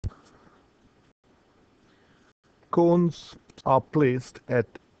cones are placed at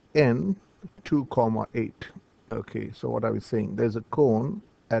n 2 comma 8. Okay, so what are we saying? There's a cone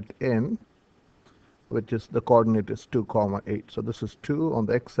at n, which is the coordinate is 2 comma 8. So this is 2 on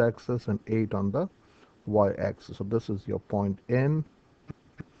the x-axis and 8 on the y-axis. So this is your point n.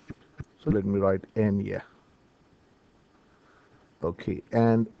 So let me write n here. Okay,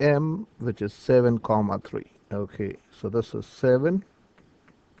 and m, which is 7 comma 3. Okay, so this is 7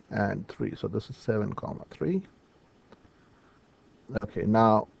 and 3. So this is 7 comma 3. Okay,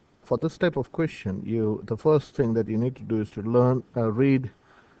 now for this type of question, the first thing that you need to do is to read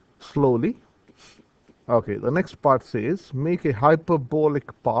slowly. Okay, the next part says make a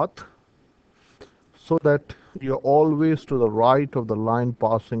hyperbolic path so that you're always to the right of the line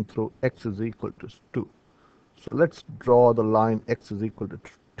passing through x is equal to 2. So let's draw the line x is equal to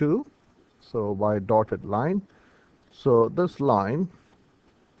 2. So by a dotted line. So this line,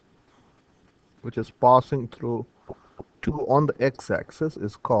 which is passing through 2 on the x-axis,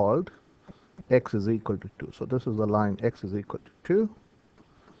 is called x is equal to 2. So this is the line x is equal to 2.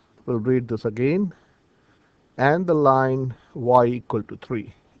 We'll read this again. And the line y equal to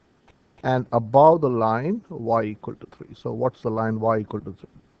 3. And above the line y equal to 3. So what's the line y equal to 3?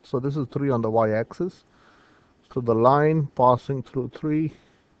 So this is 3 on the y-axis. So the line passing through 3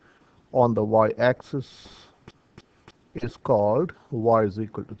 on the y-axis is called y is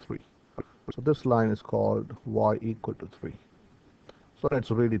equal to 3. So this line is called y equal to 3. So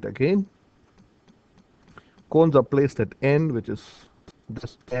let's read it again. Cones are placed at n, which is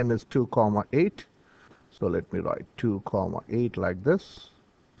this n is 2 comma 8. So let me write 2 comma 8 like this.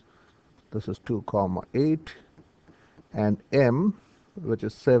 This is 2 comma 8 and m, which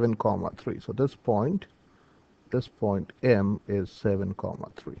is 7 comma 3. So this point m is 7 comma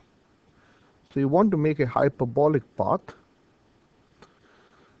 3. So you want to make a hyperbolic path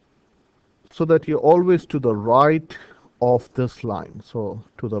so that you're always to the right of this line. So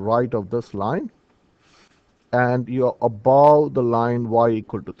to the right of this line, and you're above the line y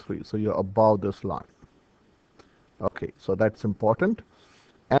equal to 3. So you're above this line. Okay, so that's important.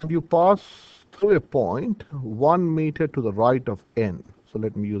 And you pass through a point 1 meter to the right of n. So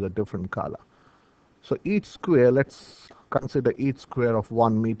let me use a different color. So each square, let's consider each square of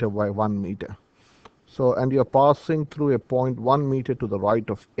 1 meter by 1 meter. So, and you're passing through a point 1 meter to the right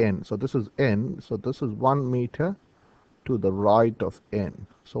of n. So this is n. So this is 1 meter to the right of n.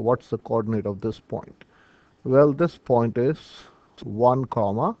 So what's the coordinate of this point? Well, this point is 1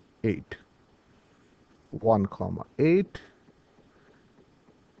 comma 8. 1 comma 8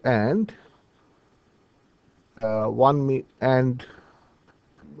 and 1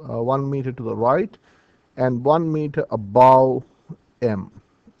 meter to the right and 1 meter above m.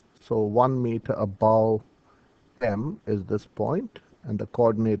 So 1 meter above m is this point, and the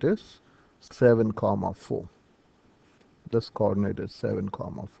coordinate is 7 comma 4. This coordinate is 7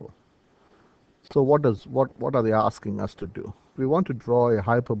 comma 4. So what are they asking us to do? We want to draw a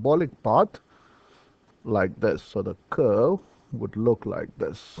hyperbolic path like this. So the curve would look like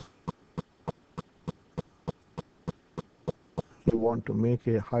this. You want to make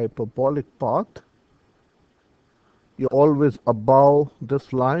a hyperbolic path. You're always above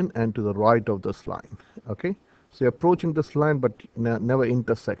this line and to the right of this line. Okay, so you're approaching this line but never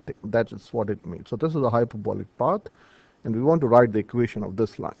intersecting. That is what it means. So this is a hyperbolic path, and we want to write the equation of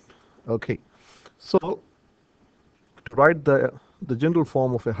this line. Okay, so to write the general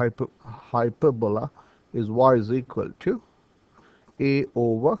form of a hyperbola is y is equal to a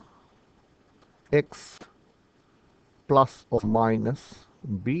over x plus or minus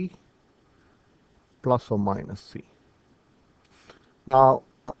b plus or minus c. Now,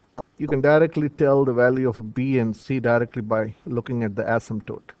 you can directly tell the value of b and c directly by looking at the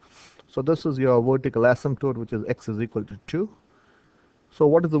asymptote. So this is your vertical asymptote, which is x is equal to 2. So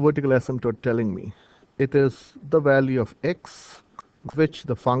what is the vertical asymptote telling me? It is the value of x, which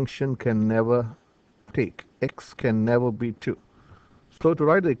the function can never take. X can never be 2. So to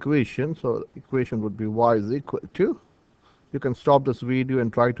write the equation, so the equation would be y is equal to, you can stop this video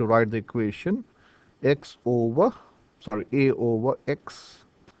and try to write the equation, a over x.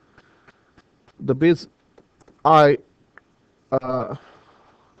 The base when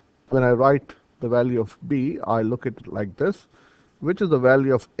I write the value of b, I look at it like this, which is the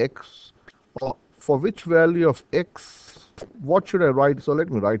value of x, or for which value of x, what should I write? So let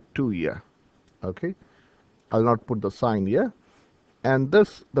me write 2 here. Okay, I'll not put the sign here. And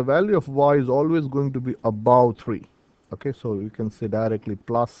this, the value of y is always going to be above 3. Okay, so you can say directly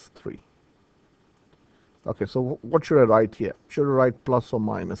plus 3. Okay, so what should I write here? Should I write plus or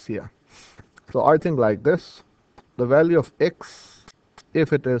minus here? So I think like this, the value of x,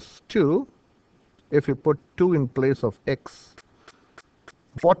 if it is 2, if you put 2 in place of x,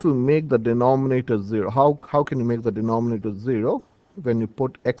 what will make the denominator 0? How can you make the denominator 0 when you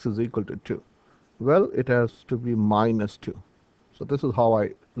put x is equal to 2? Well, it has to be minus 2. So this is how I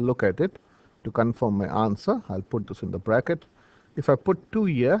look at it to confirm my answer. I'll put this in the bracket. If I put 2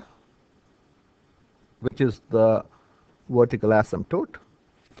 here, which is the vertical asymptote,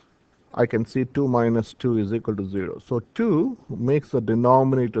 I can see 2 minus 2 is equal to 0. So 2 makes the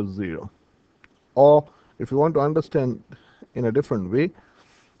denominator 0. Or if you want to understand in a different way,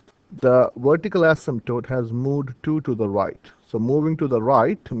 the vertical asymptote has moved 2 to the right. So moving to the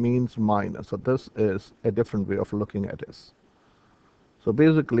right means minus. So this is a different way of looking at this. So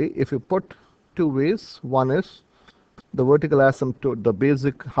basically, if you put two ways, one is the vertical asymptote, the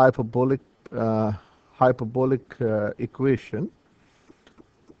basic hyperbolic equation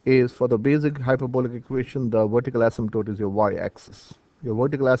is, for the basic hyperbolic equation, the vertical asymptote is your y-axis. Your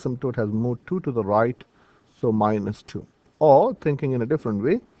vertical asymptote has moved 2 to the right, so minus 2. Or, thinking in a different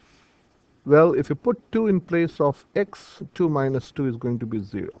way, well, if you put 2 in place of x, 2 minus 2 is going to be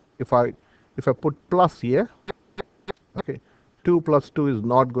 0. If I put plus here, okay, 2 plus 2 is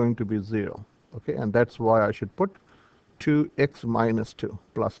not going to be 0. Okay, and that's why I should put 2x minus 2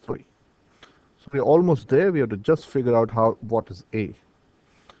 plus 3. So we're almost there. We have to just figure out what is a.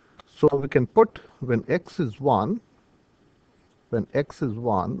 So we can put when x is 1,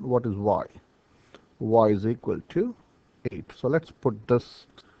 what is y? Y is equal to 8. So let's put this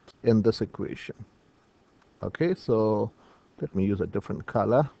in this equation. Okay, so let me use a different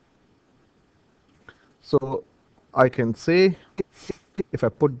color. So I can say, if I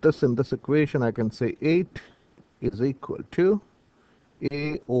put this in this equation, I can say 8 is equal to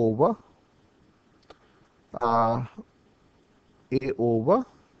a over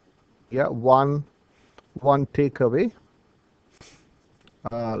yeah, 1 take away,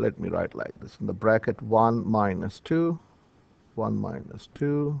 let me write like this in the bracket, 1 minus 2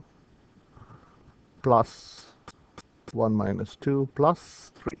 plus 1 minus 2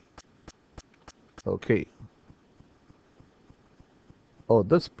 plus 3. Okay. Oh,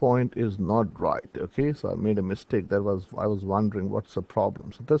 this point is not right. Okay, so I made a mistake. I was wondering what's the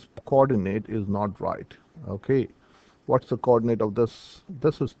problem. So this coordinate is not right. Okay, what's the coordinate of this?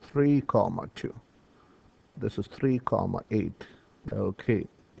 This is 3 comma 2. This is 3 comma 8. Okay,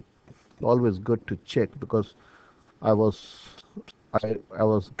 always good to check, because I was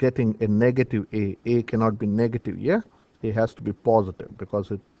getting a negative a. A cannot be negative. Yeah, it has to be positive,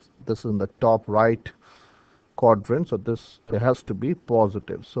 because this is in the top right quadrant, so it has to be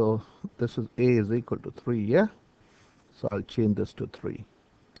positive. So this is a is equal to 3. Yeah, so I'll change this to 3.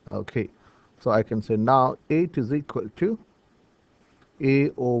 Okay, so I can say now 8 is equal to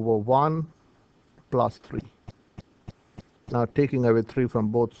a over 1 plus 3. Now taking away 3 from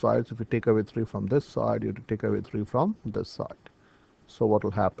both sides, if you take away 3 from this side, you have to take away 3 from this side. So what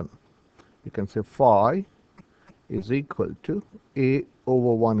will happen? You can say phi is equal to a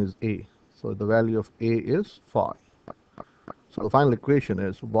over 1 is a. So the value of a is phi. So the final equation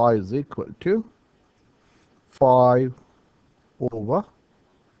is y is equal to 5 over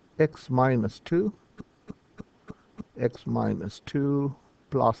x minus 2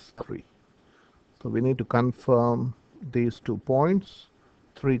 plus 3. So we need to confirm these 2 points,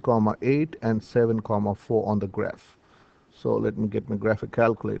 3 comma 8 and 7 comma 4 on the graph. So let me get my graphic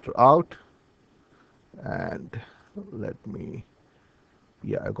calculator out, and I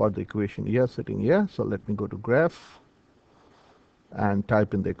got the equation here sitting here. So let me go to graph and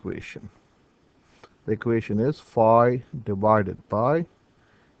type in the equation. The equation is phi divided by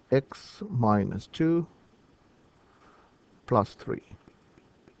x minus 2 plus 3.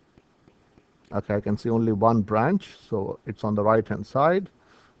 Okay, I can see only one branch, so it's on the right hand side.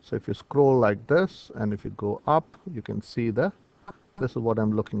 So if you scroll like this, and if you go up, you can see this is what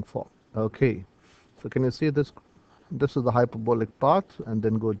I'm looking for. Okay, so can you see this? This is the hyperbolic path, and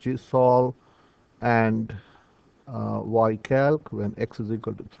then go G-solve and y-calc when x is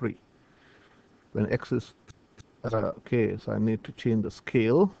equal to 3. When x is, okay, so I need to change the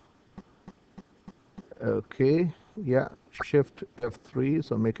scale. Okay, yeah, shift F3,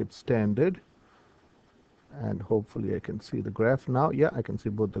 so make it standard. And hopefully I can see the graph now. Yeah, I can see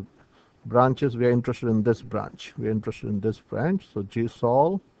both the branches. We are interested in this branch. So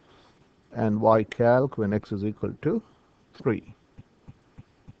G-solve and y-calc when x is equal to 3.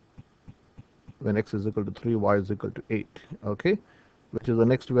 When x is equal to 3, y is equal to 8. Okay, which is the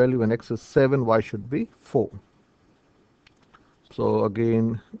next value. When x is 7, y should be 4. So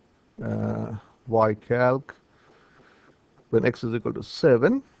again, y-calc when x is equal to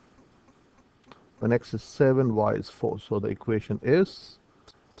 7. When x is 7, y is 4. So the equation is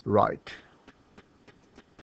right.